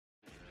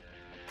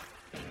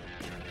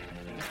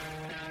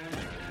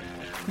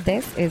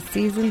This is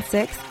Season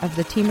 6 of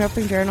the Team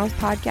Roping Journals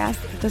podcast,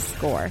 The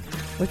Score.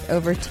 With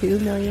over 2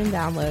 million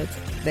downloads,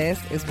 this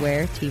is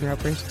where Team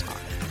Ropers talk.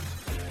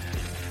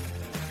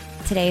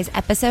 Today's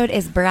episode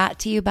is brought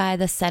to you by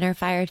the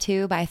Centerfire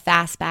 2 by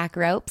Fastback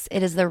Ropes.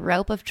 It is the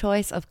rope of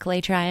choice of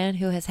Clay Tryon,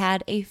 who has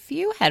had a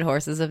few head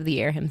horses of the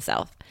year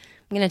himself.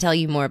 I'm going to tell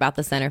you more about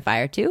the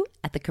Centerfire 2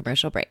 at the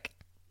commercial break.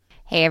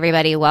 Hey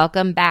everybody,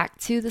 welcome back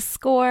to The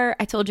Score.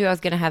 I told you I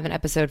was going to have an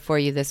episode for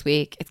you this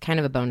week. It's kind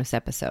of a bonus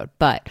episode,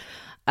 but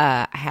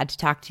I had to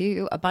talk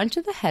to a bunch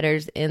of the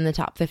headers in the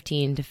top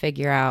 15 to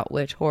figure out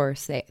which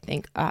horse they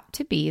think ought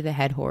to be the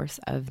head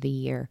horse of the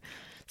year.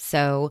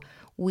 So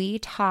we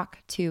talk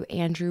to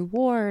Andrew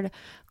Ward,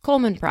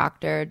 Coleman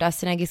Proctor,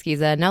 Dustin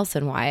Egusquiza,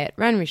 Nelson Wyatt,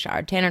 Ren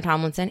Richard, Tanner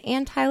Tomlinson,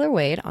 and Tyler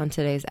Wade on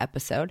today's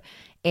episode.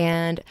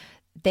 And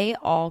they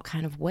all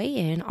kind of weigh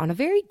in on a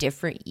very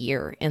different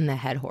year in the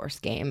head horse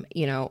game,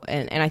 you know,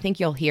 and I think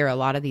you'll hear a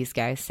lot of these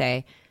guys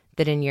say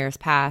that in years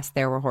past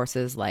there were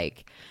horses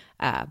like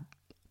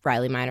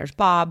Riley Minor's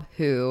Bob,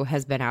 who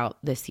has been out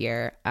this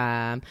year.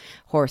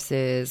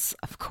 Horses,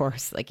 of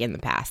course, like in the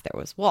past, there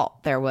was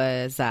Walt, there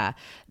was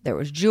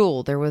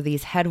Jewel. There were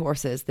these head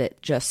horses that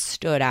just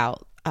stood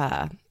out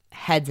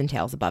heads and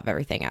tails above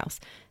everything else.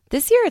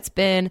 This year, it's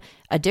been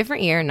a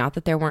different year. Not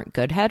that there weren't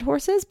good head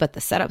horses, but the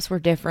setups were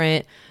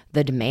different,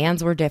 the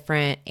demands were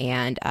different,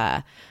 and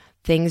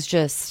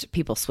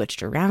people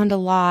switched around a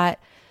lot.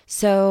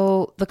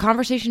 So the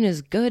conversation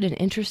is good and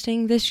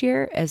interesting this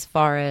year as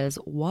far as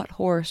what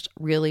horse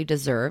really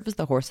deserves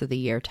the Horse of the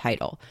Year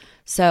title.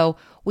 So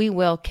we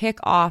will kick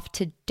off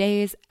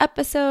today's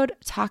episode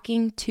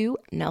talking to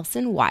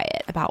Nelson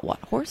Wyatt about what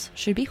horse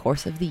should be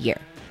Horse of the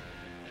Year.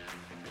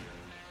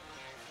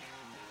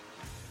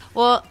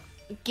 Well,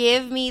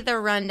 give me the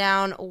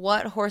rundown.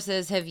 What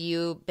horses have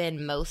you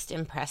been most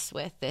impressed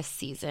with this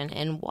season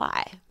and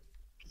why?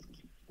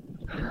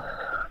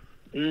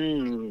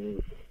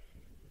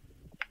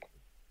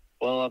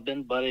 Well, I've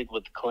been buddied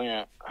with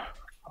Clint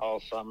all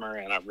summer,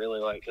 and I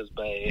really like his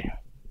bay.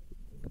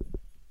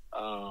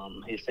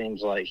 He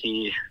seems like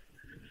he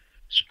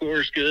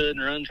scores good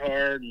and runs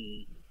hard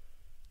and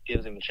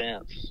gives him a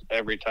chance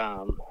every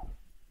time.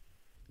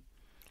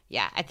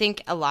 Yeah, I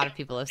think a lot of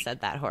people have said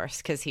that horse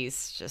because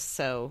he's just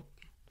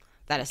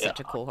that is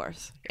such a cool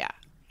horse. Yeah.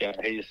 Yeah,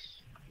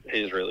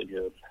 he's really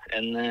good.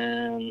 And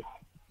then,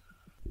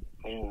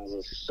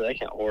 the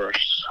second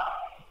horse,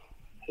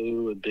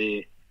 who would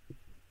be?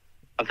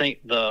 I think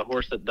the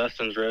horse that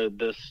Dustin's rode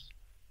this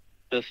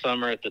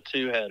summer at the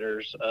two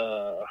headers,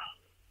 the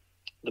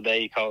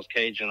bay he calls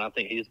Cajun, I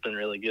think he's been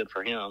really good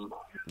for him.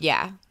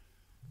 Yeah.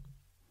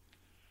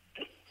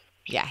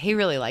 Yeah, he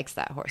really likes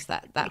that horse.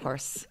 That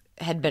horse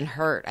had been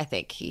hurt. I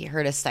think he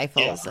hurt his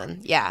stifles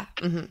and yeah.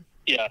 Mm-hmm.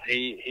 Yeah,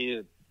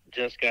 he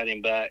just got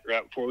him back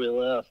right before we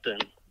left,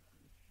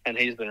 and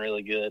he's been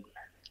really good.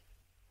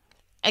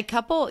 A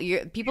couple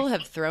people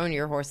have thrown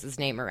your horse's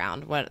name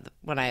around when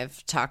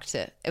I've talked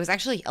to. It was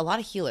actually a lot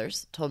of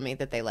healers told me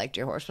that they liked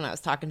your horse when I was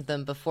talking to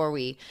them before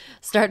we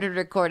started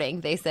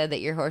recording. They said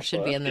that your horse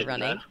should be in the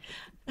running.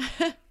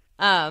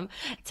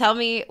 Tell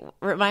me,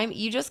 remind me,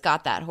 you just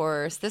got that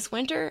horse this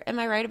winter. Am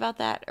I right about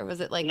that, or was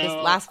it like this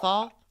last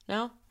fall?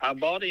 No, I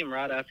bought him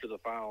right after the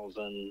finals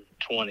in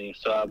 20,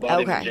 so I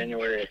bought him in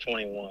January of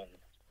 21.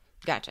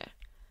 Gotcha.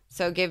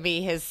 So give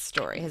me his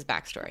story, his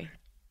backstory.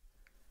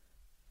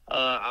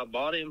 I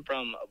bought him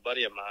from a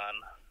buddy of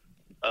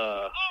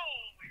mine,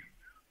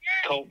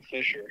 Colt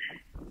Fisher.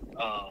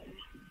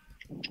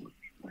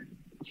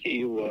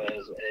 He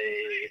was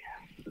I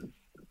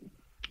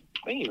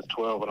think he was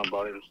 12 when I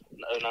bought him in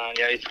 09.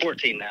 Yeah, he's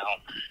 14 now.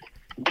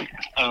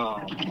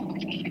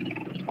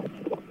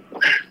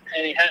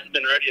 And he hadn't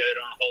been rodeoed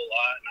on a whole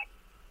lot. And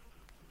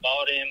I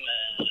bought him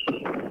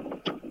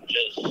and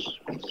just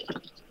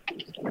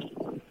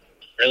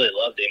really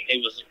loved him.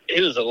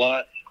 He was a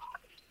lot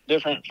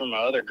different from my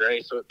other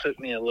gray, so it took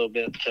me a little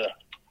bit to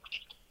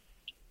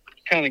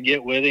kind of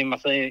get with him, I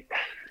think.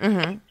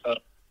 Mm-hmm.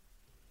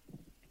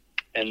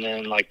 And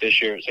then, like,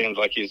 this year, it seems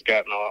like he's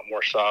gotten a lot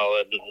more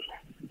solid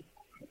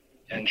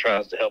and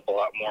tries to help a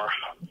lot more.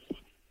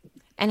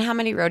 And how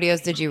many rodeos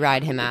did you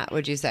ride him at,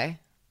 would you say?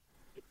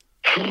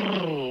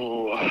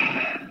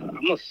 I'm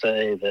going to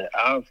say that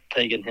I've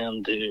taken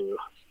him to,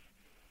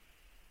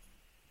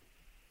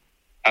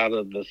 out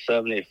of the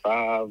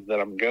 75 that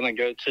I'm going to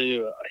go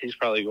to, he's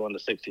probably going to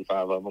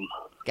 65 of them.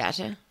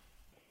 Gotcha.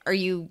 Are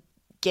you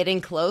getting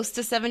close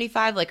to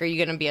 75? Like, are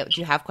you going to be able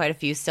to have quite a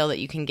few still that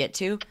you can get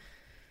to?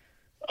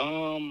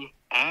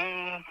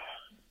 I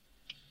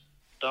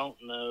don't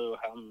know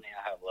how many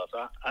I have left.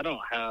 I don't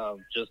have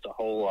just a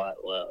whole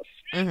lot left.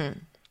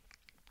 Mm-hmm.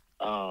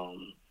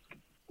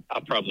 I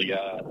probably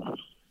got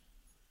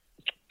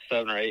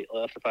 7 or 8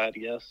 left if I had to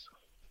guess.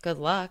 Good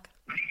luck.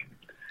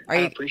 I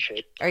appreciate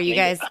it. Are you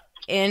guys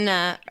in,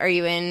 are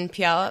you in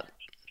Puyallup?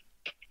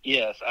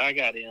 Yes, I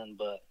got in,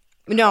 but...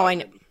 No, I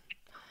know.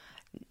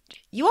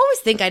 You always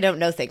think I don't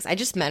know things. I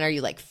just meant, are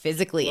you like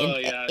physically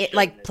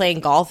playing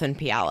golf in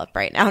Puyallup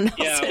right now?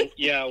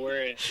 Yeah,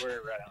 we're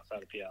right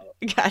outside of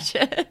Puyallup.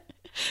 Gotcha.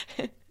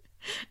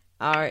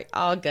 All right,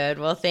 all good.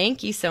 Well,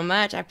 thank you so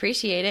much. I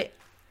appreciate it.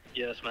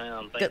 Yes,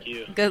 ma'am. Thank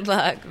you. Good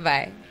luck.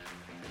 Bye.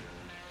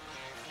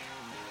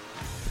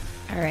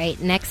 All right,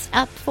 next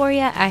up for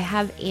you, I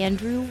have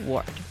Andrew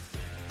Ward.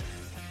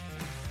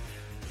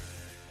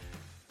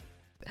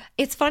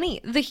 It's funny.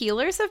 The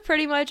heelers have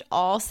pretty much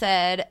all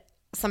said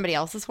somebody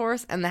else's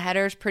horse, and the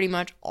headers pretty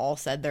much all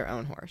said their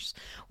own horse,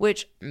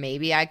 which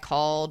maybe I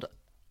called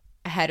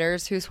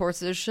headers whose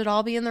horses should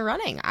all be in the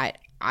running. I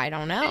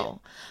don't know.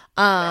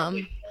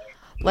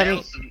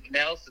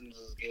 Nelson's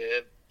is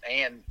good,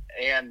 and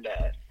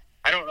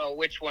I don't know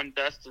which one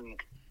Dustin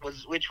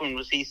was. Which one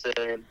was he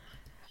saying?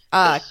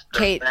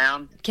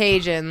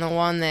 Cajun, the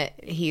one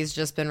that he's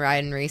just been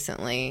riding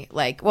recently,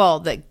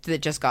 that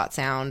just got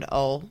sound.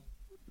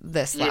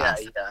 This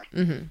last. Yeah.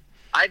 Mm-hmm.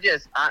 I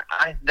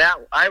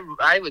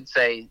would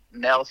say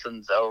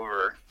Nelson's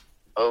over.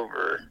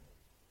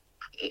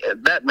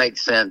 That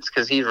makes sense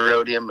because he's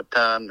rode him a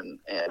ton,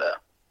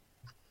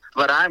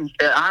 but I'm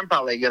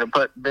probably going to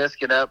put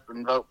Biscuit up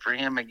and vote for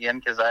him again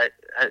because I've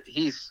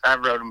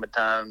rode him a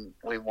ton.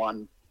 We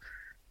won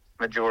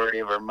majority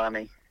of our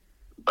money,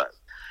 but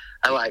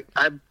I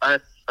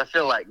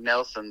feel like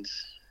Nelson's.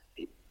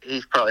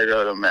 He's probably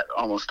rode him at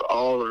almost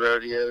all the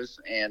rodeos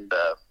and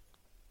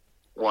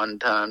one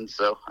ton,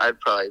 so I'd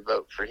probably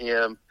vote for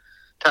him.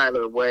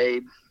 Tyler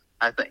Wade,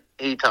 I think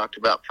he talked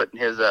about putting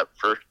his up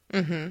for,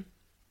 and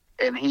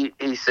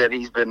he said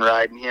he's been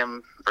riding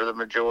him for the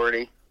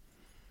majority.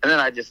 And then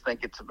I just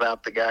think it's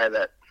about the guy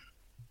that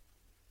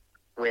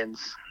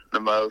wins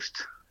the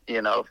most,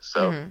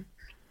 so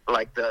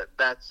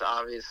that's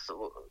obviously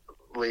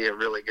a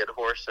really good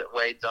horse that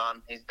Wade's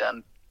on. He's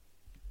done,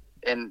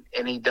 and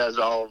he does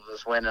all of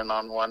his winning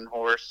on one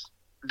horse.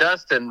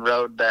 Dustin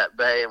rode that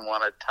bay and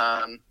won a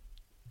ton.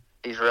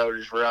 He's rode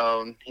his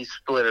roan. He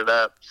split it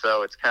up,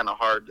 so it's kind of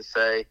hard to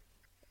say.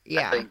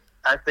 Yeah,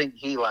 I think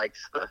he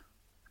likes the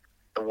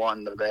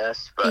one the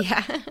best, but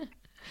yeah.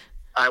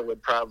 I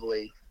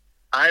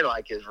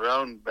like his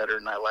roan better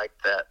than I like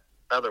that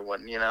other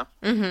one.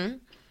 Mm-hmm.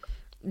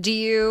 Do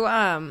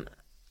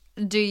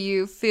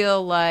you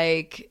feel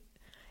like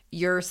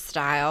your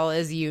style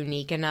is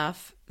unique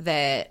enough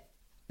that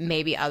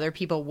maybe other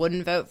people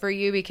wouldn't vote for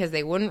you because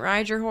they wouldn't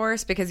ride your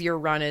horse because your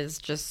run is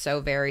just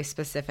so very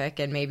specific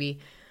and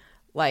maybe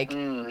I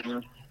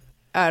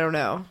don't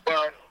know.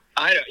 Well,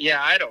 I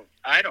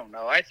don't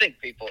know. I think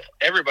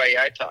everybody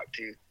I talk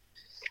to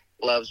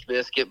loves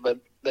Biscuit, but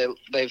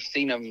they've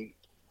seen him,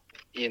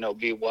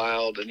 be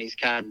wild, and he's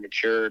kind of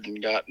matured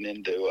and gotten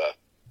into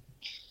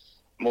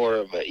more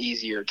of a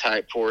easier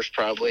type horse,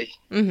 probably,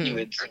 you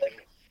would say.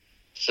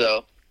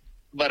 So,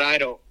 but I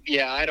don't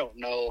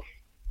know.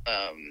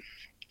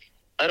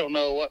 I don't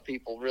know what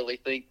people really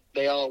think.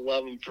 They all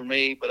love him for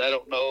me, but I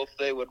don't know if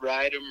they would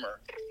ride him or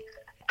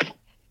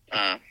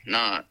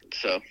not.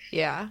 So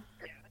yeah,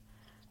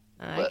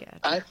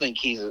 I think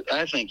he's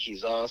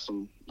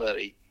awesome. That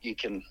you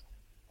can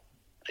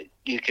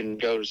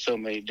go to so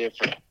many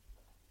different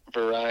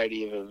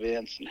variety of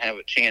events and have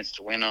a chance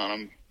to win on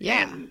them.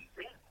 Yeah. And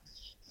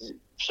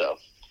so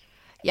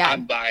yeah,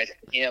 I'm biased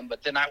to him,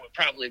 but then I would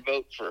probably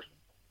vote for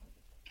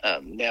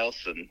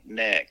Nelson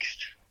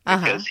next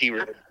because he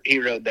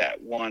rode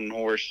that one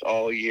horse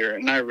all year,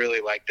 and I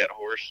really like that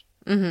horse.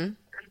 Mm-hmm.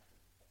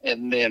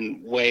 And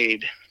then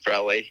Wade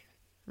probably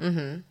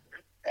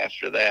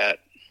after that.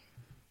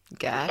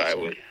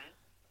 Gotcha.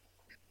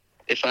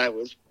 If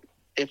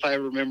I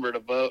remember to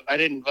vote, I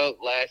didn't vote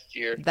last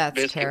year. That's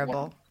Biscuit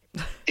terrible.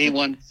 He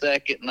won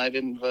second, and I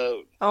didn't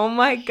vote. Oh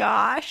my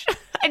gosh,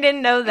 I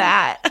didn't know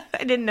that.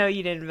 I didn't know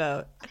you didn't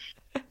vote.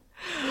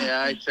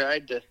 Yeah, I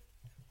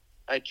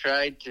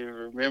tried to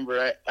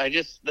remember. I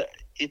just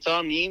it's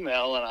on the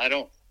email, and I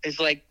don't. It's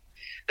like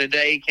the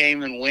day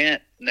came and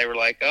went, and they were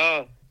like,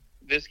 "Oh,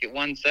 Biscuit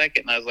won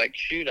second," and I was like,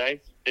 "Shoot, I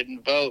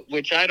didn't vote,"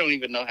 which I don't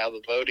even know how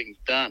the voting's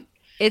done.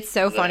 It's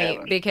so funny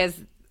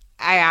because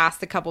I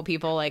asked a couple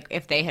people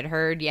if they had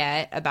heard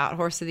yet about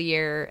Horse of the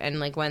Year and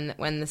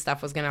when the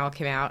stuff was going to all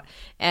come out,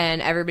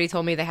 and everybody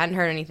told me they hadn't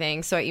heard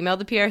anything. So I emailed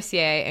the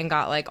PRCA and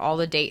got all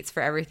the dates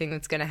for everything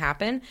that's going to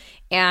happen.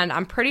 And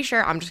I'm pretty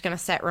sure I'm just going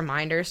to set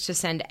reminders to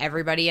send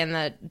everybody in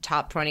the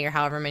top 20 or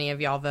however many of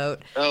y'all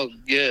vote. Oh,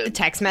 good.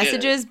 Text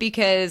messages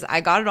because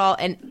I got it all.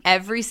 And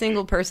every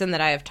single person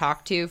that I have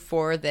talked to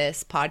for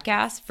this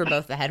podcast, for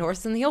both the head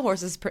horses and the heel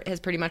horses,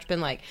 has pretty much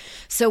been like,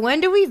 so when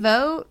do we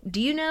vote?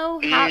 Do you know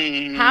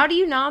how do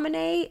you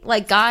nominate?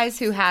 Guys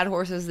who had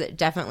horses that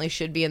definitely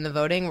should be in the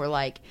voting were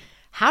like,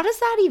 how does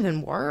that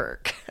even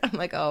work? I'm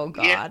like, oh,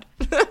 God.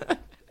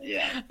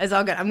 Yeah. It's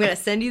all good. I'm going to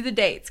send you the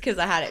dates because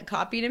I had it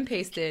copied and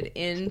pasted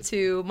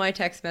into my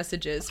text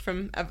messages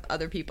from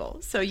other people.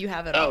 So you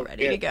have it all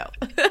ready to go.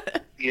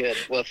 Good.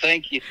 Well,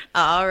 thank you.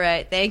 All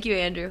right. Thank you,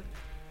 Andrew.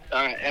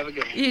 All right. Have a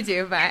good one. You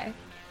too. Bye.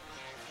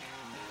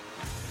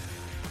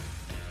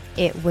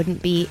 It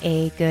wouldn't be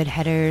a good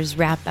Headers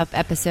wrap-up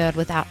episode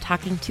without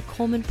talking to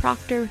Coleman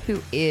Proctor,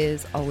 who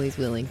is always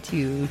willing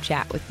to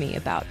chat with me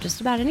about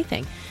just about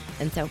anything.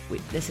 And so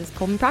this is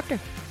Coleman Proctor.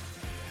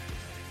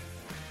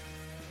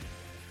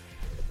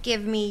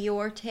 Give me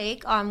your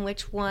take on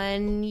which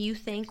one you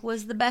think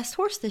was the best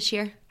horse this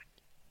year.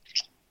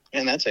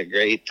 And that's a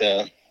great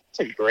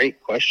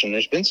question.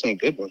 There's been some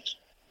good ones.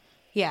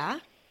 Yeah?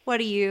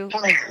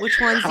 Which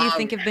ones do you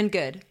think have been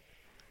good?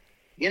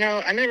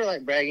 I never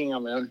like bragging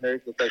on my own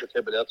herd because it's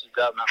everybody else's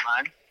job, not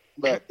mine.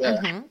 But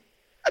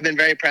I've been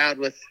very proud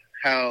with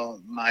how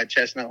my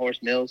chestnut horse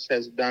Mills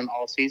has done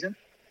all season.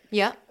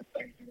 Yeah.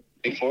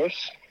 Big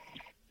horse.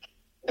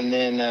 And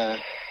then,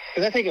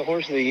 because I think a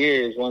horse of the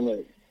year is one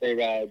that they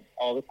ride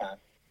all the time.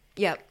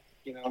 Yep.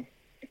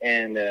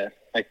 And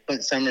like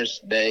Clint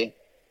Summers' Bay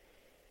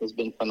has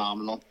been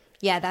phenomenal.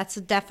 Yeah, that's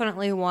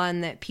definitely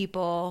one that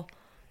people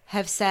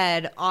have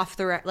said not off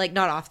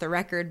the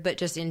record, but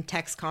just in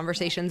text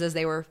conversations as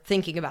they were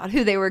thinking about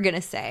who they were going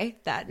to say.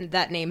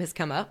 That name has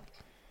come up.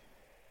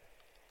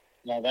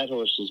 Yeah, that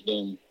horse has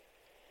been,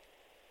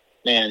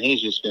 man,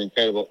 he's just been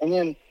incredible. And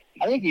then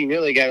I think you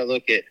really got to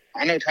look at,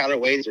 I know Tyler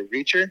Wade's a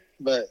reacher,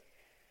 but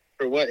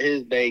for what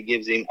his bay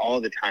gives him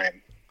all the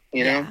time,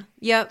 know?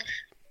 Yep.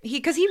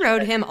 Because he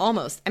rode him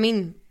almost. I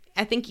mean,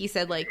 I think he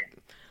said like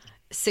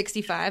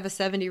 65 of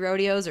 70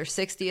 rodeos or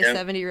 60 of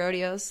 70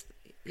 rodeos.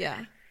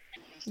 Yeah.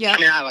 Yeah. I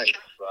mean, I like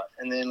that spot.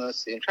 And then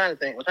let's see. I'm trying to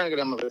think. We're trying to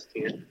go down my list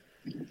here.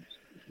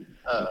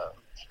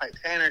 Like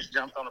Tanner's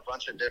jumped on a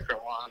bunch of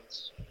different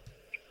ones.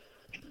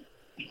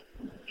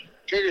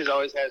 Trader's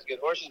always has good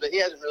horses, but he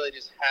hasn't really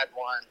just had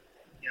one.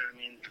 You know what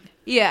I mean?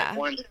 Yeah.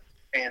 One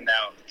stand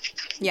out.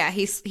 Yeah,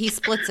 he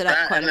splits it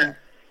up quite a bit.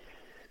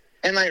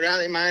 And like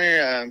Riley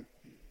Minor,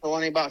 the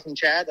one he bought from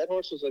Chad, that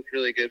horse was looked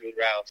really good with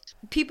Ralph.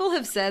 People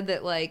have said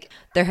that like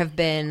there have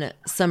been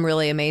some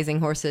really amazing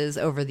horses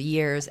over the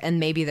years, and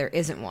maybe there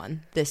isn't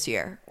one this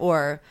year,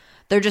 or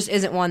there just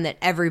isn't one that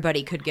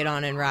everybody could get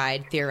on and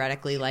ride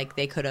theoretically, like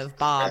they could have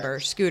Bob or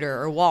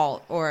Scooter or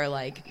Walt or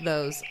like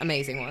those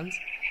amazing ones.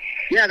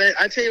 Yeah,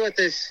 I tell you what,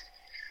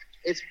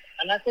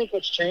 and I think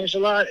what's changed a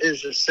lot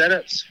is the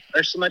setups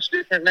are so much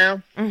different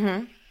now.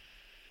 Mm-hmm.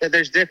 That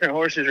there's different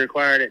horses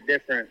required at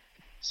different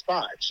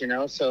spots,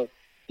 so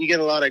you get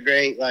a lot of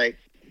great, like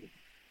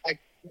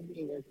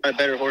a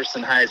better horse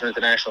than Heisman at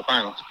the national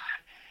finals,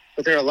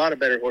 but there are a lot of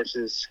better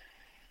horses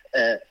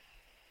at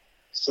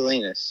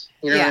Salinas.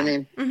 You know what I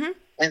mean? Mm-hmm.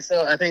 And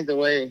so I think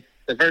the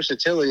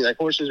versatility, like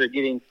horses are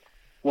getting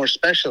more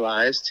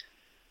specialized,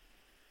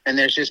 and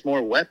there's just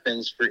more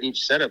weapons for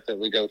each setup that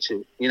we go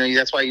to.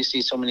 That's why you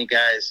see so many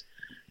guys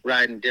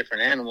riding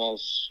different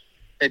animals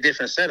at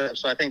different setups.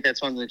 So I think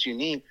that's something that you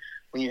need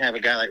when you have a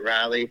guy like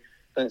Riley,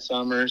 Clint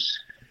Summers,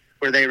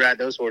 where they ride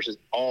those horses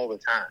all the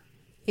time.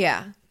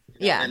 Yeah.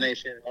 Yeah. And they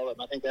share all of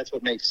them. I think that's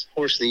what makes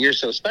Horse of the Year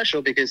so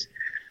special because,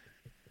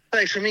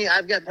 like, for me,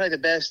 I've got probably the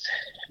best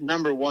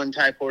number one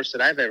type horse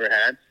that I've ever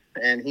had,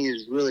 and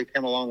he's really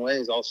come a long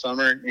ways all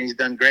summer, and he's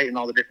done great in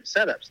all the different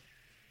setups.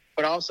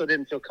 But I also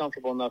didn't feel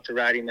comfortable enough to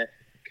ride him at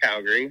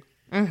Calgary.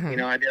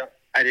 Mm-hmm.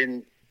 I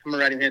didn't. I'm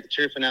gonna ride him here at the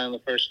Turf now in the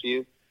first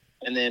few,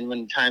 and then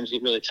when times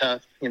get really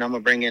tough, I'm gonna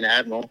bring in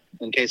Admiral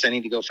in case I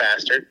need to go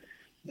faster.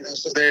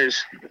 So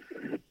there's.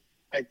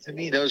 To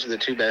me, those are the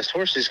two best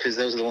horses because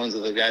those are the ones that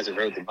the guys have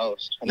rode the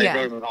most. And they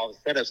rode them in all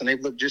the setups, and they've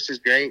looked just as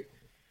great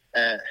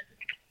at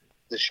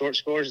the short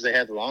scores as they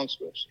had the long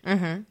scores.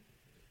 Mm-hmm.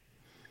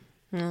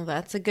 Well,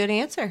 that's a good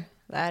answer.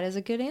 That is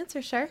a good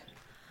answer, sir.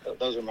 So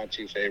those are my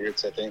two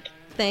favorites, I think.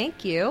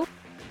 Thank you.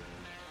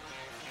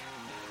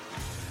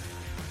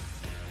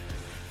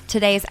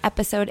 Today's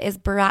episode is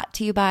brought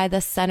to you by the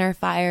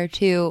Centerfire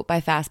 2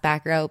 by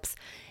Fastback Ropes.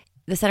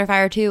 The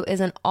Centerfire 2 is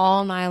an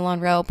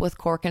all-nylon rope with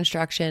core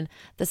construction.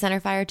 The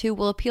Centerfire 2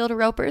 will appeal to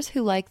ropers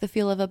who like the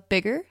feel of a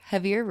bigger,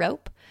 heavier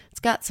rope. It's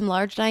got some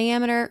large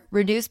diameter,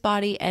 reduced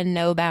body, and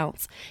no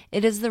bounce.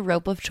 It is the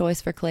rope of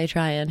choice for Clay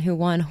Tryon, who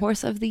won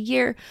Horse of the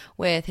Year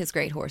with his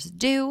Great Horse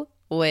Dew,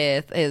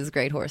 with his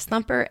Great Horse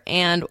Thumper,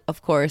 and,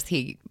 of course,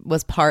 he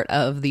was part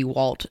of the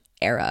Walt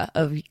era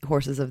of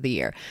Horses of the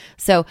Year.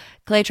 So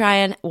Clay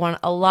Tryon won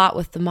a lot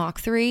with the Mach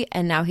 3,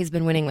 and now he's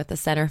been winning with the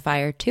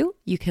Centerfire 2.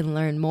 You can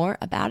learn more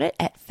about it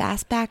at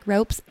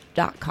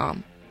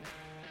fastbackropes.com.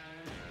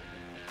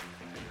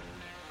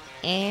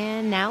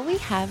 And now we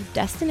have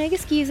Dustin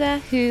Egusquiza,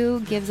 who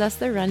gives us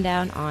the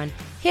rundown on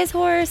his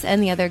horse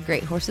and the other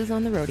great horses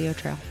on the rodeo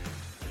trail.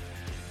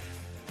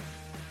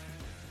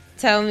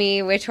 Tell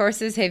me, which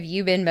horses have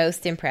you been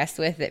most impressed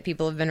with that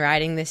people have been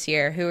riding this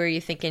year? Who are you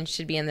thinking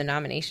should be in the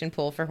nomination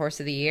pool for Horse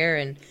of the Year,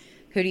 and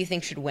who do you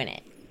think should win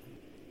it?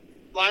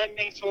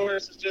 Lightning's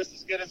horse is just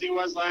as good as he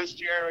was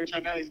last year, which I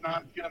know he's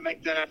not going to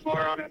make that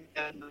far on it.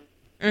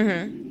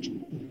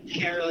 Mm-hmm.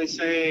 Can't really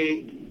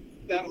say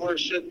that horse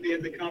shouldn't be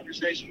in the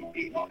conversation when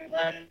he's only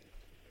riding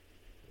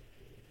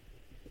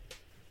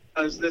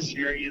as this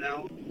year,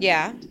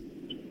 Yeah.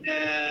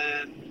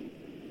 And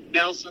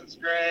Nelson's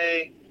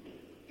Gray,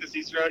 because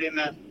he's rode in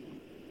that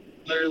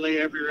literally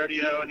every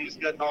rodeo, and he's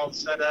good in all the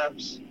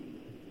setups.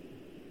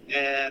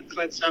 And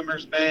Clint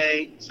Summers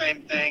Bay,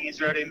 same thing. He's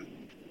rode in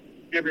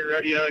every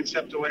rodeo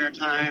except the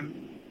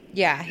wintertime.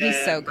 Yeah, he's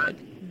so good.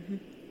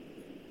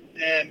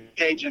 And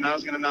Cajun, I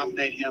was going to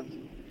nominate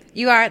him.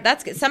 You are.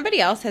 That's good. Somebody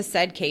else has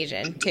said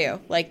Cajun, too.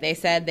 Like, they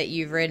said that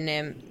you've ridden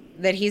him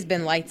that he's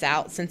been lights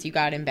out since you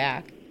got him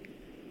back.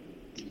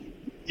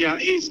 Yeah,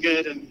 he's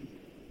good in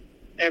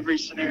every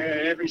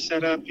scenario, every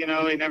setup. You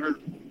know, the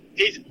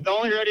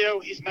only rodeo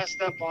he's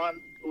messed up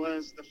on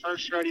was the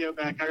first rodeo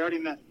back. I rode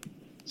him at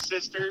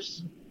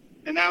Sisters,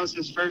 and that was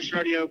his first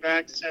rodeo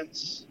back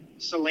since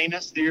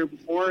Salinas the year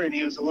before, and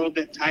he was a little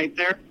bit tight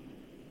there.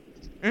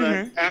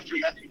 But after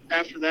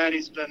that,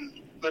 he's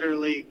been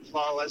literally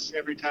flawless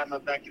every time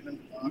I've backed him in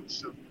the box.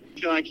 So I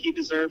feel like he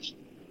deserves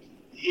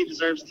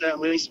to at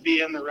least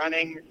be in the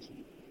running.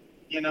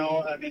 You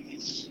know, I mean,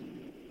 he's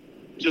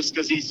just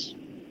because he's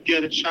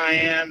good at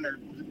Cheyenne or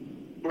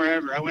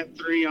wherever. I went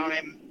 3 on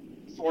him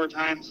 4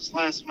 times this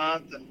last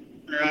month, and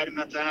ride him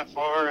at the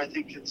NFR. I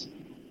think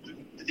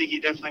he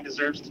definitely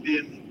deserves to be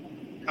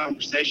in the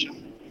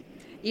conversation.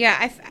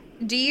 Yeah,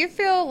 do you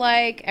feel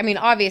like, I mean,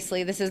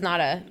 obviously this is not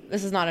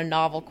a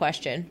novel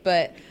question,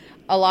 but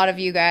a lot of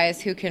you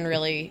guys who can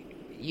really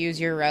use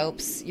your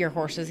ropes, your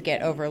horses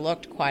get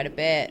overlooked quite a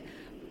bit.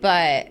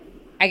 But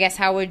I guess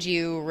how would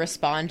you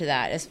respond to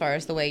that as far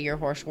as the way your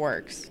horse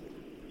works?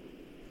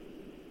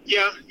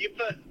 Yeah, you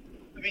put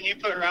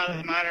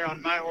Riley Minor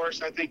on my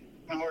horse. I think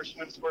my horse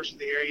wins Horse of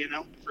the Year, you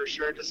know, for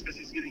sure, just because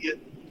he's going to get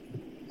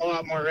a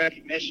lot more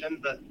recognition.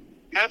 But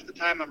half the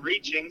time I'm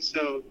reaching,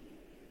 so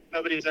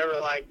nobody's ever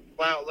like,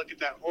 wow, look at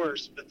that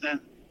horse. But then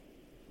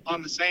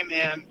on the same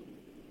hand,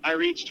 I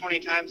reach 20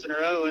 times in a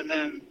row, and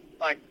then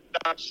like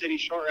Dodge City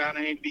short round,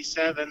 I need to be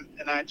 7,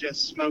 and I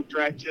just smoked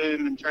right to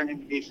him and turned him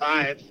to be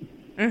 5.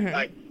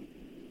 Like,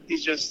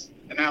 he's just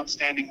an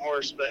outstanding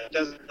horse, but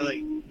doesn't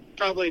really,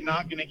 probably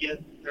not going to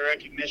get the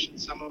recognition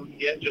some of them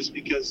get just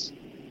because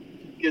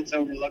it gets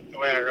overlooked the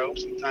way I rope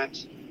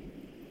sometimes.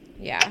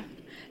 Yeah.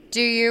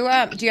 Do you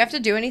have to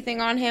do anything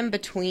on him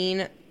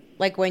between,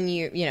 like, when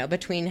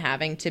between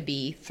having to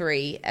be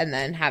 3 and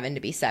then having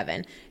to be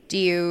 7? Do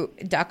you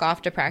duck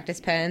off to practice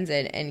pens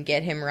and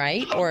get him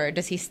right, or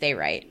does he stay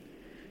right?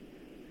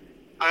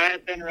 I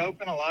have been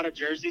roping a lot of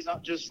jerseys,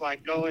 not just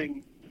like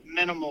going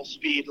minimal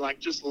speed, like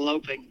just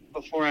loping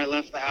before I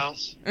left the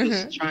house,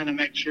 just trying to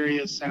make sure he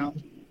is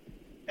sound.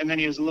 And then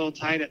he was a little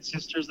tight at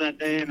Sisters that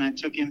day, and I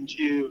took him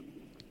to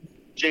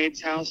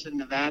Jade's house in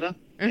Nevada,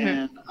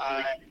 and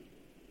I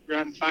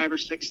run 5 or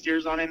 6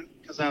 steers on him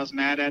because I was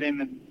mad at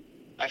him, and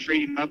I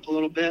freed him up a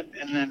little bit,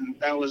 and then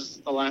that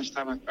was the last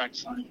time I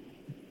practiced on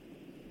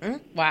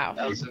him. Wow.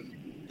 That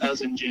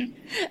was in June.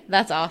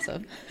 That's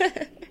awesome.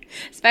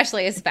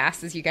 Especially as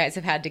fast as you guys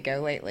have had to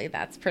go lately.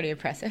 That's pretty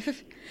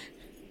impressive.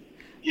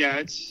 Yeah,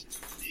 it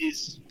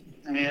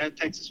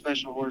takes a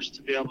special horse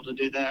to be able to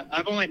do that.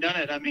 I've only done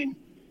it,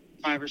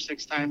 5 or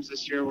 6 times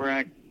this year where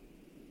I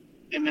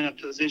am in a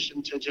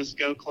position to just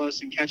go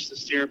close and catch the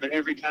steer, but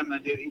every time I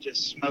do, he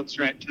just smokes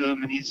right to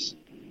him, and he's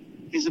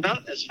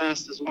about as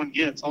fast as one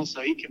gets.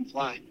 Also, he can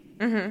fly.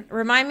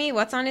 Remind me,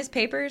 what's on his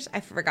papers?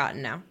 I've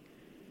forgotten now.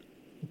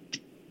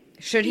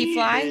 Should he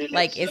fly?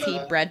 Is he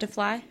bred to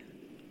fly?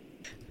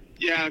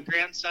 Yeah,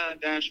 grandson,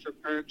 dash for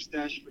perks,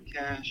 dash for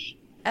cash.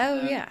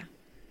 Oh, yeah.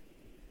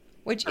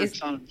 Which perks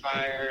is on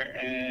fire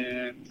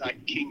and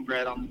like king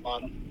bred on the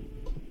bottom.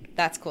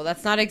 That's cool.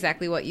 That's not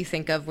exactly what you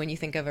think of when you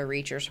think of a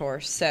Reacher's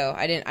horse. So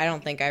I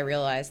don't think I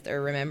realized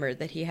or remembered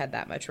that he had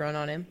that much run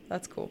on him.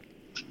 That's cool.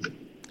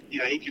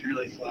 Yeah, he can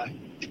really fly.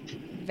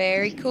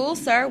 Very cool,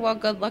 sir. Well,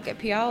 good luck at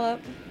Puyallup.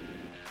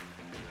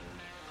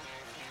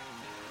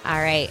 All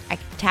right, I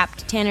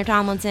tapped Tanner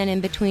Tomlinson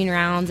in between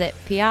rounds at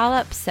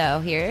Puyallup, so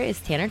here is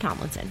Tanner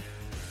Tomlinson.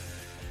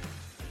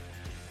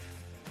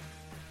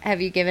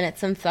 Have you given it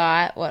some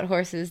thought? What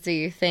horses do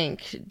you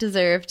think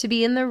deserve to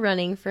be in the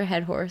running for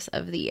Head Horse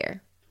of the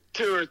Year?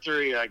 2 or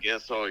 3, I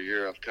guess, all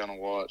year I've kind of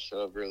watched that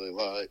I've really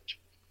liked.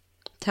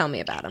 Tell me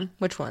about them.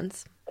 Which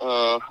ones?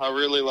 I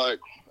really like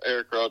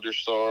Eric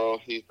Rogers Sorrel.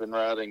 He's been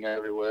riding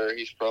everywhere.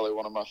 He's probably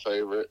one of my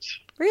favorites.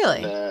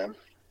 Really? And,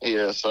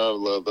 yes, I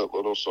love that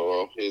little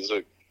Sorrel. He's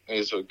a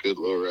good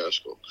little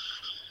rascal.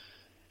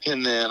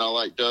 And then I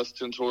like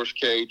Dustin's horse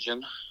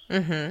Cajun.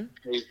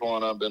 He's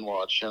one I've been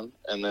watching.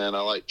 And then I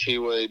like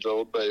T-Wade's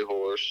Old Bay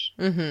horse.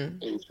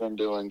 He's been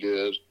doing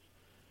good.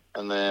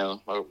 And then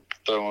I'm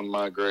throwing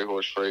my gray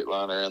horse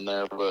Freightliner in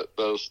there. But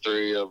those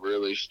 3 have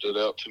really stood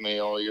out to me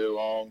all year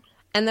long.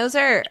 And those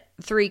are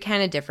 3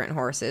 kind of different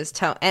horses.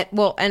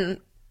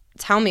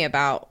 Tell me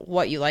about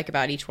what you like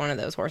about each one of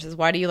those horses.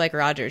 Why do you like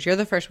Rogers? You're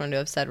the first one to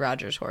have said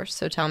Rogers horse,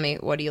 so tell me,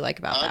 what do you like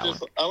about that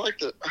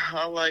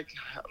one?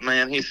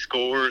 Man, he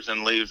scores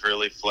and leaves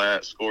really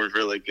flat, scores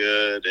really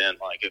good, and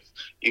like if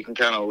you can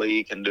kind of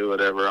leak and do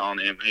whatever on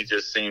him, he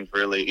just seems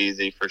really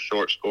easy for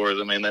short scores.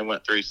 I mean, they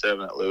went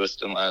 3-7 at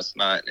Lewiston last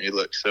night, and he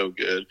looked so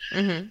good.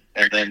 And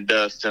then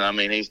Dustin,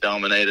 he's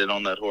dominated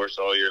on that horse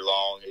all year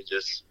long. He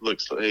just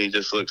looks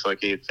like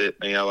he'd fit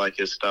me. I like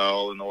his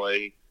style and the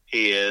way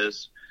he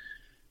is.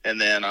 And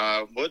then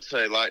I would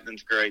say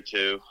Lightning's great,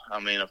 too.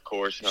 Of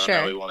course, I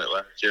know he won it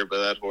last year,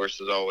 but that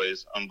horse is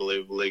always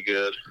unbelievably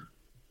good.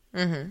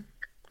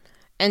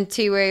 And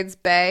T-Wade's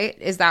Bay,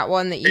 is that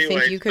one that you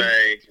think you could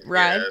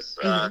ride? Yes,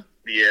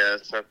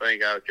 yes, I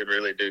think I could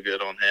really do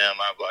good on him.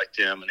 I've liked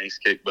him, and he's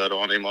kicked butt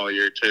on him all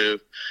year, too.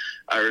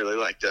 I really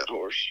like that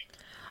horse.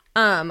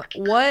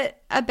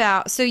 What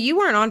about, so you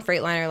weren't on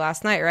Freightliner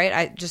last night, right?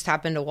 I just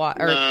happened to watch.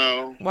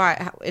 No.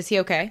 Why? Is he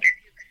okay?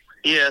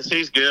 Yes,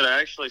 he's good. I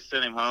actually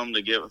sent him home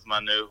to get with my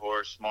new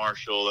horse,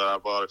 Marshall, that I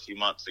bought a few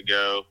months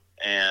ago,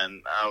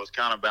 and I was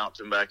kind of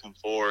bouncing back and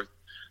forth.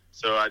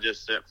 So I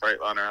just sent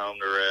Freightliner home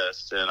to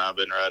rest, and I've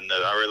been riding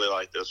it. I really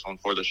like this one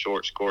for the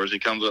short scores. He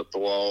comes up the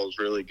walls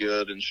really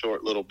good in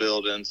short little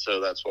buildings, so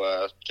that's why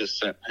I just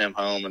sent him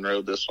home and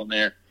rode this one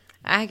there.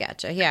 I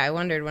gotcha. Yeah, I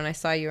wondered when I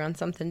saw you on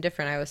something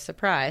different. I was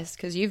surprised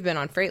because you've been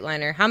on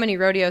Freightliner. How many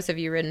rodeos have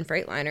you ridden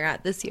Freightliner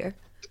at this year?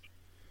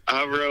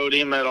 I rode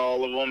him at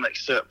all of them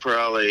except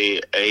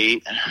probably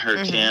 8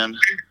 or 10.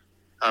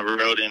 I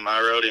rode him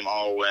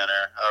all winter.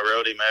 I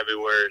rode him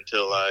everywhere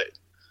until like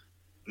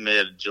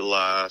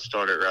mid-July. I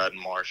started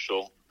riding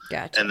Marshall.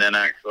 Gotcha. And then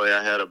actually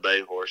I had a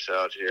bay horse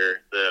out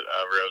here that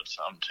I rode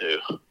some too.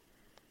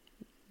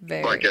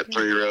 Like at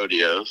 3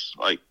 rodeos,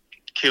 like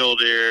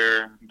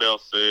Killdeer,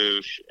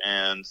 Belfouche,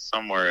 and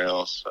somewhere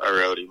else I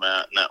rode him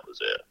at, and that was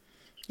it.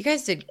 You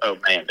guys did. Oh,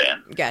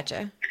 Mandan.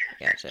 Gotcha.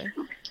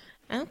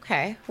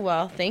 Okay.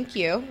 Well, thank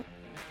you.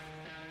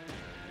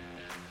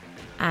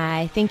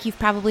 I think you've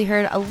probably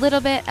heard a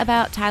little bit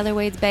about Tyler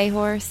Wade's bay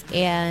horse,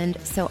 and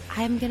so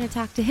I'm going to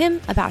talk to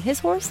him about his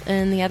horse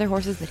and the other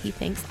horses that he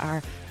thinks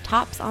are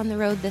tops on the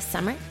road this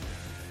summer.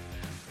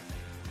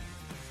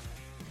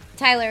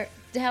 Tyler,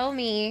 tell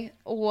me,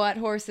 what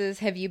horses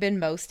have you been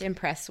most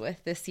impressed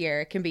with this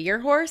year? It can be your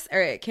horse,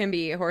 or it can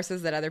be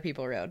horses that other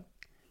people rode.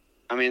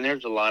 I mean,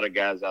 there's a lot of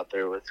guys out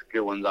there with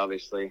good ones,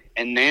 obviously.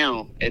 And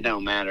now it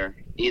don't matter.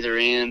 Either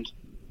end,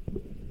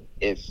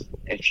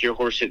 if your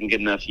horse isn't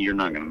good enough, you're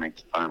not going to make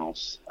the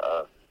finals.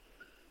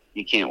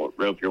 You can't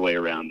rope your way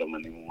around them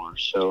anymore.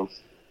 So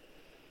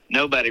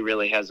nobody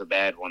really has a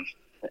bad one,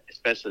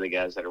 especially the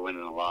guys that are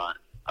winning a lot.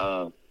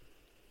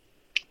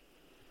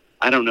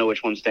 I don't know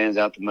which one stands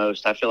out the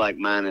most. I feel like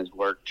mine has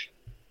worked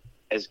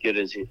as good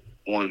as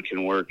one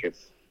can work. If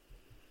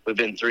we've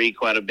been 3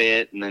 quite a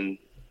bit, and then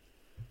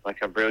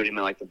like I rode him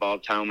at like the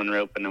Bob Towman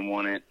rope and then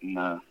won it, and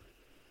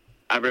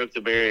I broke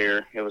the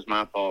barrier. It was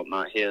my fault,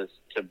 not his,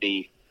 to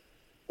be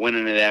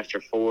winning it after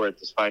 4 at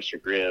the Spicer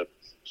Grip.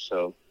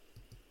 So,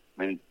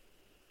 I mean,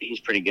 he's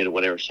pretty good at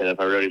whatever setup.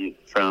 I rode him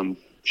from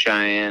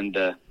Cheyenne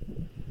to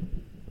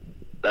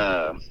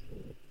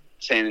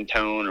San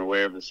Antonio or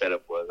wherever the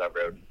setup was. I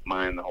rode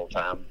mine the whole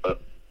time,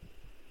 but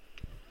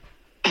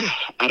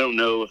I don't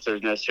know if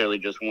there's necessarily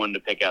just one to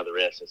pick out the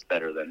rest that's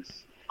better than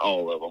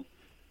all of them.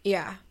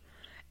 Yeah.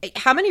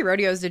 How many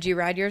rodeos did you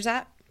ride yours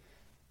at?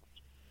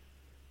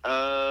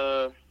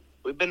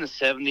 We've been to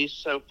 70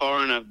 so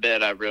far, and I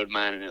bet I rode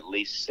mine in at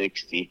least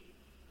 60.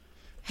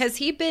 Has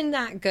he been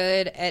that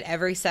good at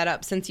every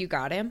setup since you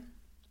got him?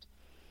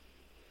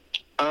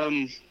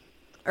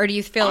 Or do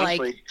you feel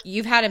honestly, like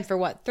you've had him for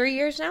what, 3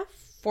 years now?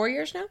 4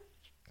 years now?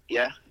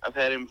 Yeah, I've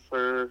had him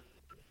for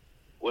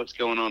what's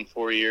going on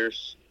 4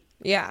 years.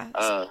 Yeah.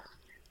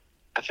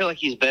 I feel like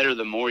he's better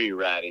the more you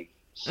ride him.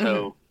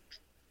 So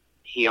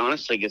he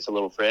honestly gets a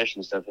little fresh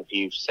and stuff if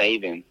you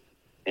save him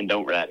and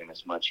don't ride him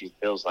as much. He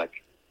feels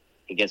like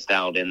he gets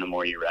dialed in the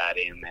more you ride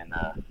him, and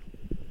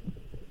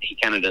he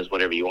kind of does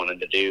whatever you want him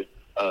to do.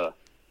 I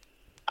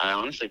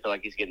honestly feel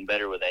like he's getting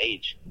better with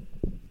age.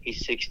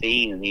 He's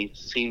 16, and he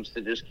seems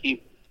to just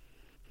keep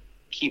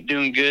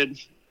doing good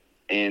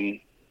and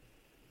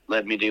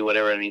let me do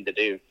whatever I need to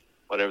do,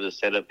 whatever the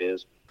setup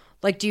is.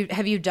 Like,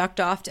 have you ducked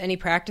off to any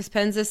practice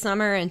pens this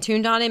summer and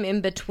tuned on him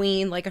in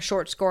between, like, a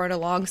short score and a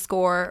long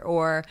score,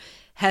 or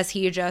has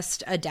he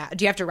just adapt?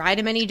 Do you have to ride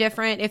him any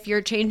different if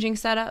you're changing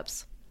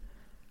setups?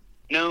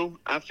 No,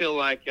 I feel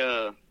like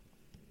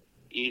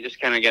you just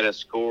kind of got to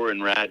score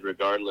and ride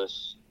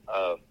regardless.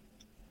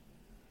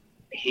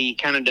 He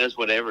kind of does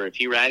whatever. If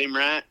you ride him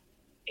right,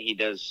 he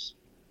does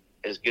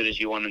as good as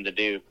you want him to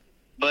do.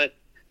 But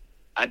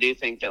I do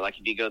think that, like,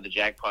 if you go to the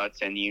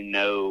jackpots and you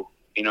know,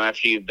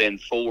 after you've been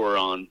 4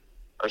 on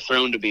or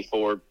thrown to be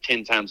 4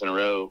 10 times in a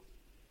row,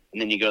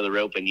 and then you go to the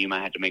rope and you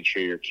might have to make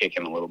sure you're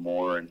kicking a little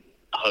more and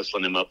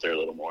hustling him up there a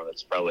little more.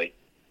 That's probably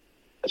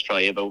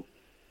it. But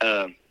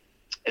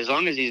as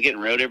long as he's getting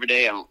rode every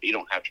day, you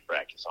don't have to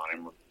practice on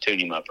him or tune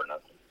him up or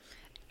nothing.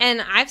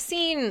 And I've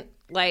seen,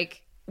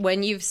 like,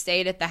 when you've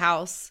stayed at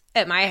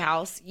my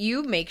house,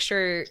 you make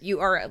sure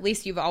or at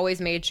least you've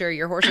always made sure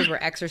your horses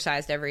were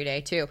exercised every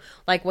day too.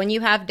 Like, when you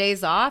have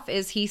days off,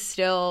 does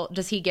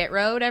he get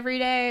rode every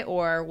day,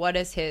 or what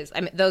is his,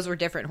 I mean, those were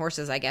different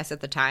horses, I guess, at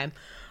the time.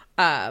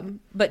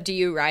 But do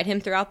you ride him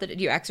do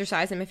you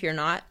exercise him if you're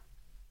not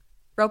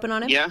roping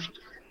on him? Yeah.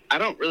 I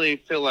don't really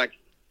feel like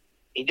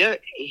he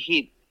doesn't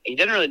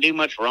really do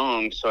much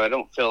wrong, so I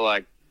don't feel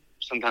like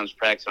sometimes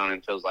practicing on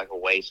him feels like a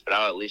waste, but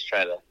I'll at least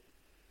try to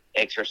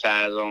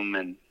exercise them,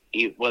 and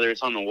whether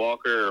it's on the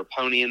walker or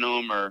ponying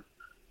them or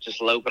just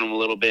loping them a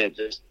little bit,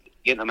 just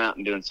getting them out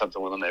and doing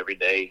something with them every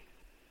day.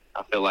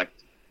 I feel like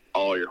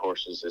all your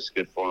horses is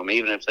good for them,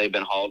 even if they've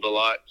been hauled a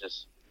lot.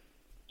 Just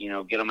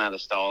get them out of the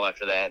stall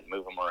after that,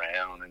 move them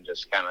around, and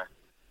just kind of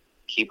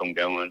keep them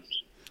going.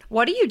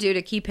 What do you do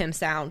to keep him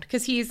sound?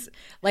 Because he's,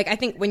 like, I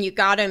think when you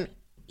got him,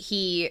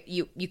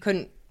 you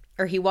couldn't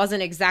or he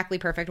wasn't exactly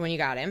perfect when you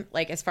got him,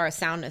 like as far as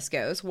soundness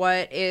goes.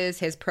 What is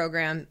his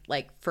program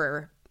like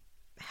for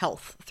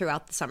health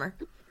throughout the summer?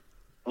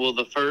 Well,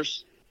 the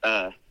first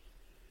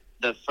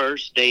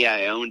day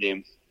I owned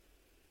him,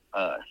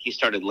 he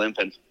started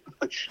limping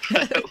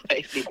right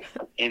away,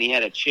 and he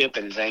had a chip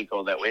in his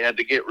ankle that we had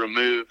to get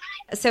removed.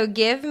 So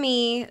give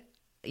me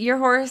your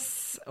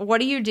horse. What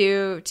do you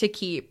do to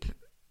keep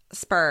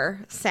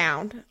Spur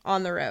sound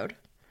on the road?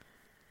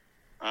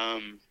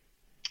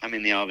 I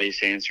mean, the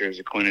obvious answer is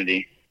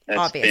Equinety. That's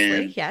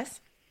Obviously, been yes.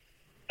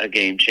 a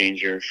game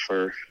changer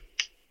for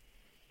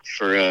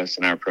us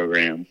and our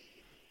program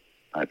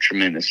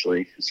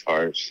tremendously, as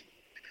far as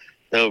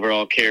the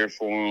overall care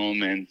for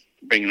them and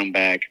bringing them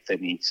back if they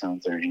need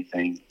something or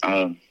anything.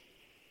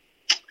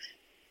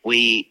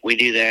 We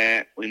do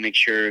that. We make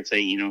sure if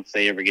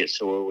they ever get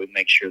sore, we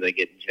make sure they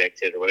get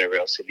injected or whatever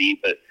else they need.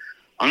 But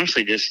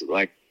honestly, just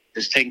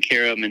taking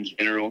care of them in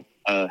general.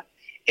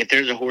 If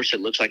there's a horse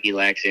that looks like he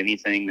lacks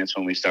anything, that's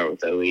when we start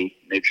with OE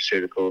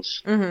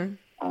nutraceuticals.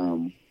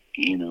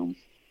 Mm-hmm.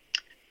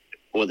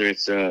 Whether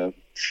it's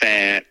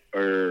fat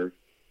or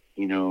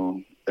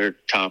their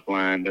top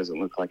line doesn't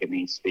look like it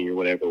needs to be or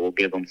whatever, we'll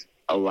give them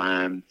a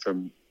line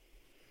from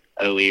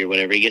OE or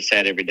whatever. He gets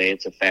that every day.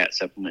 It's a fat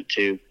supplement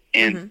too.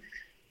 And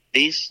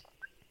these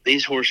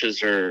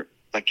horses are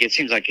it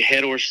seems like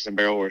head horses and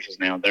barrel horses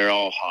now, they're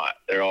all hot.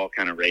 They're all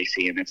kind of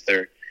racy. And if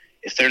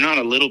they're not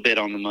a little bit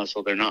on the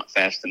muscle, they're not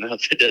fast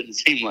enough. It doesn't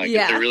seem like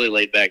if they're really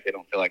laid back, they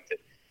don't feel like that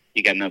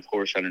you got enough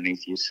horse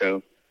underneath you.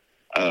 So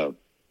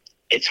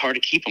it's hard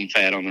to keep them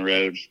fat on the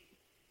road.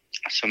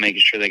 So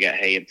making sure they got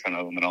hay in front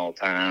of them at all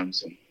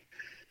times and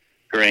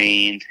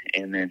grain,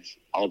 and then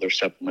all their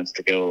supplements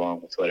to go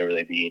along with whatever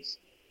they need.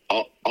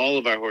 All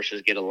of our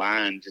horses get a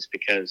line just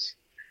because,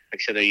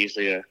 like I said, they're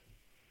usually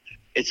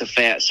it's a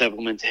fat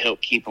supplement to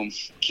help keep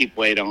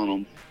weight on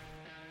them.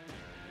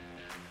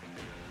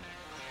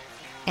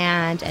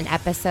 And an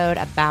episode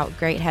about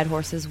great head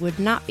horses would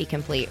not be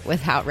complete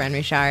without Ren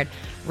Richard.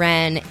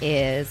 Ren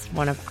is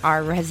one of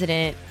our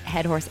resident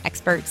head horse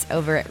experts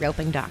over at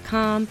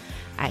roping.com.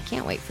 I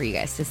can't wait for you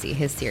guys to see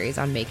his series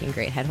on making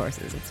great head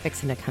horses. It's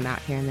fixing to come out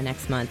here in the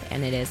next month,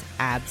 and it is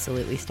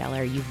absolutely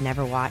stellar. You've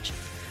never watched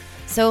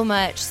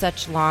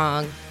such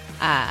long,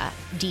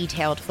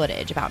 detailed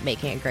footage about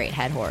making a great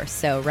head horse.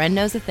 So Ren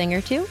knows a thing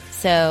or two,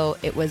 so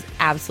it was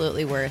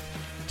absolutely worth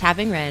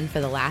tapping Ren for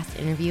the last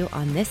interview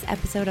on this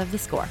episode of The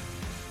Score.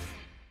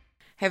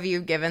 Have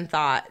you given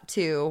thought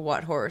to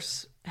what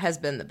horse has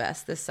been the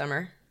best this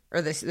summer?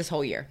 Or this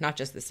whole year? Not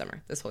just this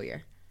summer, this whole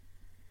year.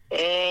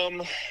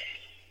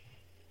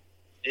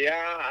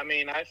 Yeah, I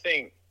mean, I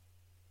think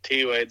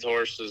T. Wade's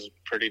horse is a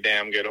pretty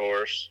damn good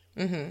horse.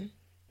 Mm-hmm.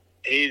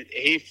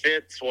 He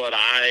fits what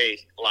I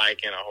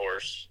like in a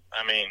horse.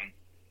 I mean,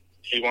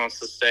 he wants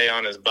to stay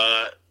on his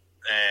butt,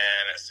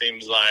 and it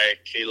seems like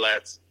he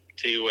lets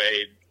T.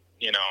 Wade,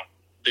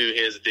 do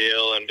his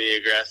deal and be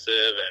aggressive.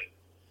 And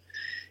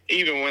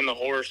even when the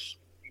horse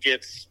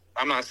gets,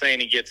 I'm not saying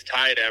he gets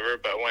tight ever,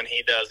 but when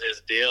he does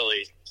his deal,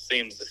 he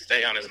seems to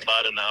stay on his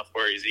butt enough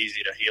where he's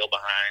easy to heel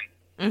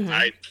behind.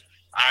 Mm-hmm.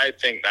 I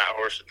think that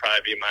horse would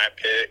probably be my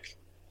pick.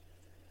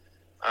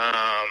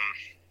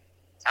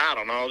 I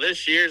don't know.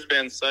 This year's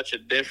been such a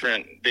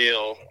different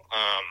deal.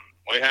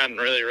 We hadn't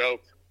really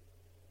roped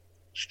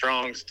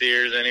strong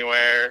steers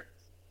anywhere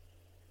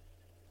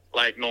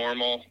like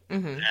normal.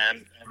 Mm-hmm. And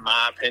in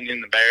my opinion,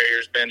 the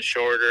barrier's been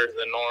shorter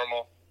than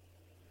normal.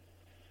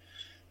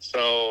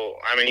 So,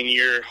 I mean,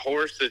 your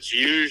horse that's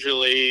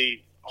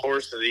usually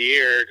horse of the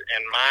year,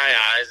 in my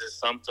eyes, is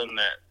something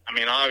that, I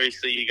mean,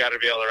 obviously you got to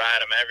be able to ride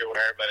them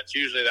everywhere, but it's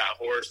usually that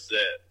horse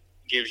that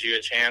gives you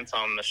a chance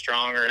on the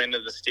stronger end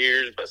of the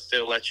steers, but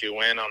still lets you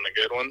win on the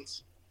good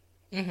ones.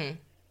 Mm-hmm.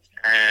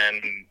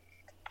 And,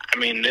 I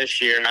mean,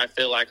 this year I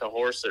feel like a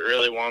horse that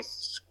really wants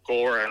to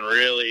score and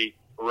really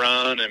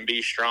run and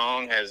be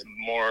strong has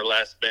more or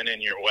less been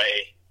in your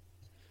way,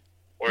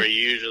 where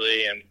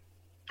usually in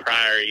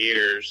prior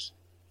years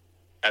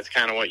that's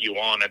kind of what you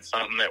wanted,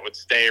 something that would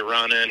stay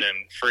running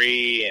and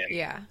free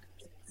and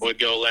would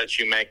go let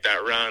you make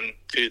that run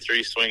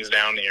 2-3 swings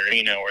down the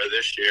arena. Where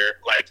this year,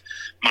 like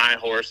my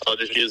horse, I'll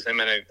just use him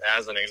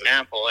as an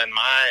example. In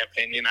my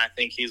opinion, I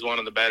think he's one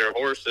of the better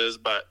horses,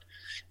 but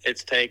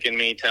it's taken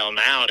me till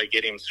now to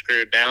get him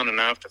screwed down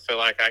enough to feel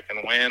like I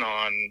can win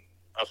on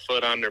a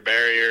foot under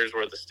barriers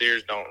where the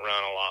steers don't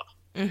run a lot.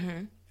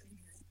 Mm-hmm.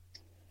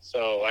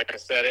 So, like I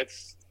said,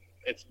 it's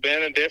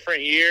been a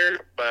different year,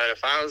 but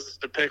if I was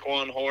to pick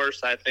one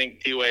horse, I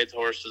think T. Wade's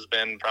horse has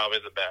been probably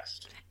the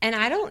best. And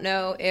I don't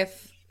know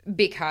if,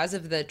 because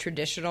of the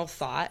traditional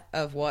thought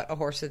of what a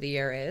horse of the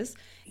year is,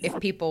 if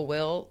people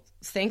will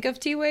think of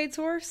T. Wade's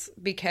horse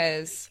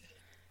because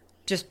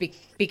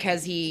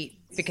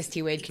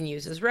T. Wade can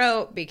use his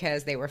rope,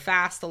 because they were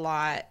fast a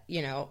lot,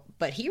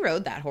 but he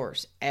rode that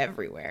horse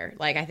everywhere.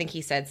 Like, I think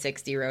he said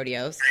 60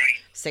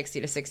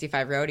 to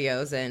 65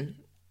 rodeos, and,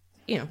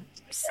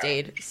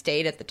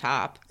 stayed at the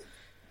top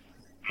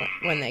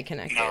when they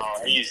connected. No,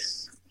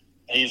 he's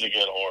He's a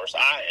good horse.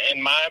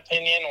 In my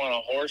opinion, when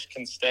a horse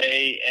can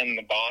stay in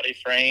the body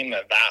frame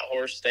that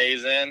horse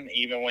stays in,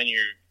 even when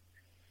you're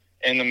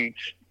in the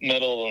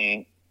middle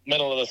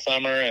of the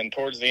summer and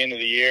towards the end of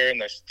the year,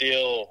 and they're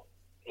still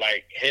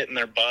like hitting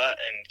their butt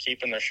and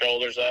keeping their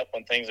shoulders up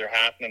when things are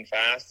happening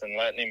fast and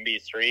letting him be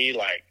 3,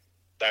 like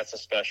that's a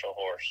special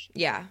horse.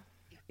 Yeah.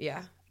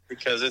 Yeah.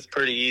 Because it's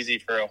pretty easy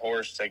for a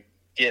horse to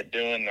get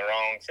doing the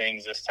wrong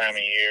things this time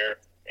of year,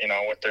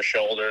 with their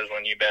shoulders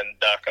when you've been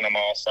ducking them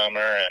all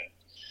summer. And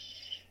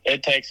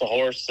it takes a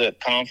horse that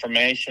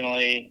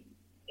conformationally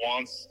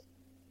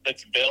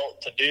that's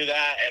built to do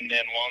that, and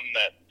then one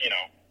that,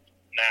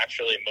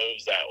 naturally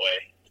moves that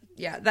way.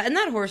 Yeah.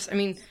 That horse, I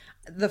mean,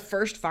 the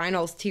first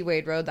finals T.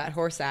 Wade rode that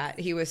horse at,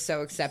 he was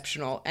so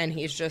exceptional, and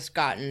he's just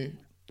gotten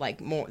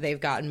more. They've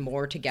gotten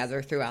more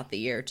together throughout the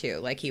year too.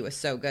 Like, he was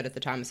so good at the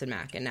Thomas and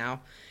Mack, and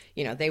now,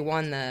 they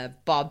won the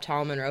Bob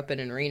Tallman Open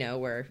in Reno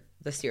where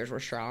the steers were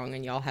strong,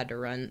 and y'all had to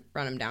run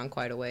him down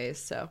quite a ways.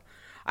 So,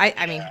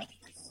 I mean,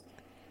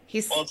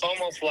 well, it's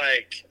almost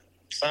like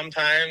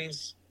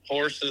sometimes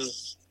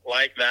horses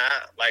like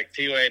that, like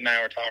T. Wade and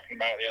I were talking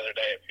about the other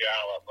day at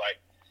Puyallup, like,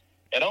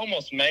 it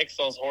almost makes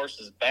those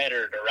horses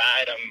better to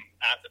ride them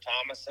at the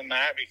Thomas and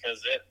Mack,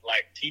 because it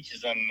like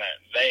teaches them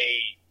that they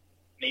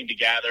need to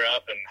gather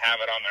up and have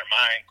it on their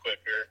mind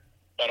quicker.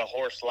 But a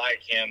horse like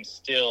him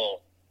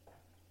still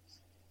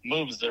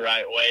moves the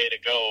right way to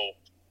go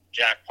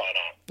jackpot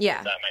on. Yeah.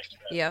 If that makes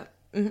sense. Yep.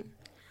 Mm-hmm.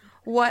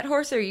 What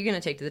horse are you going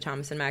to take to the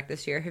Thomas and Mack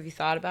this year? Have you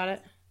thought about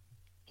it?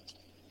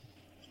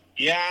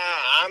 Yeah,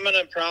 I'm going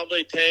to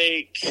probably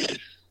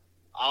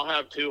I'll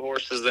have 2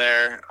 horses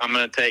there. I'm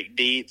going to take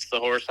Dietz, the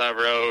horse I've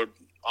rode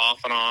off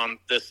and on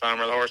this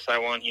summer, the horse I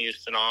won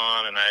Houston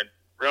on, and I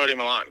rode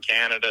him a lot in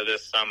Canada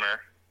this summer.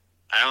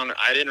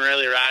 I didn't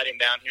really ride him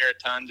down here a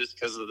ton just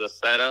because of the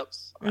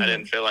setups. Mm-hmm. I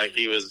didn't feel like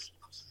he was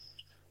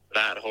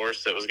that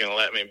horse that was going to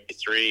let me be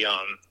 3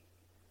 on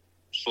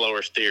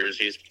slower steers.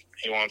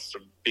 He wants to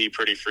be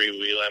pretty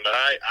freewheeling, but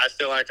I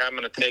feel like I'm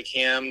going to take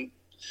him.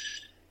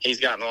 He's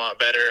gotten a lot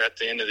better at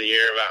the end of the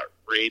year about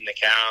reading the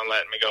cow and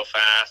letting me go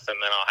fast, and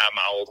then I'll have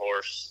my old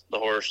horse, the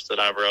horse that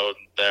I've rode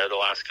there the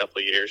last couple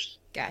of years.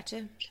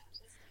 Gotcha.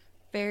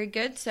 Very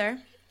good,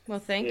 sir. Well,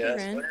 thank you,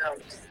 Ren.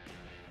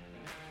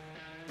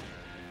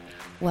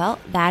 Well,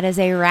 that is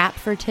a wrap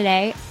for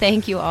today.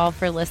 Thank you all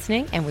for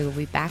listening, and we will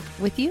be back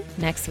with you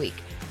next week.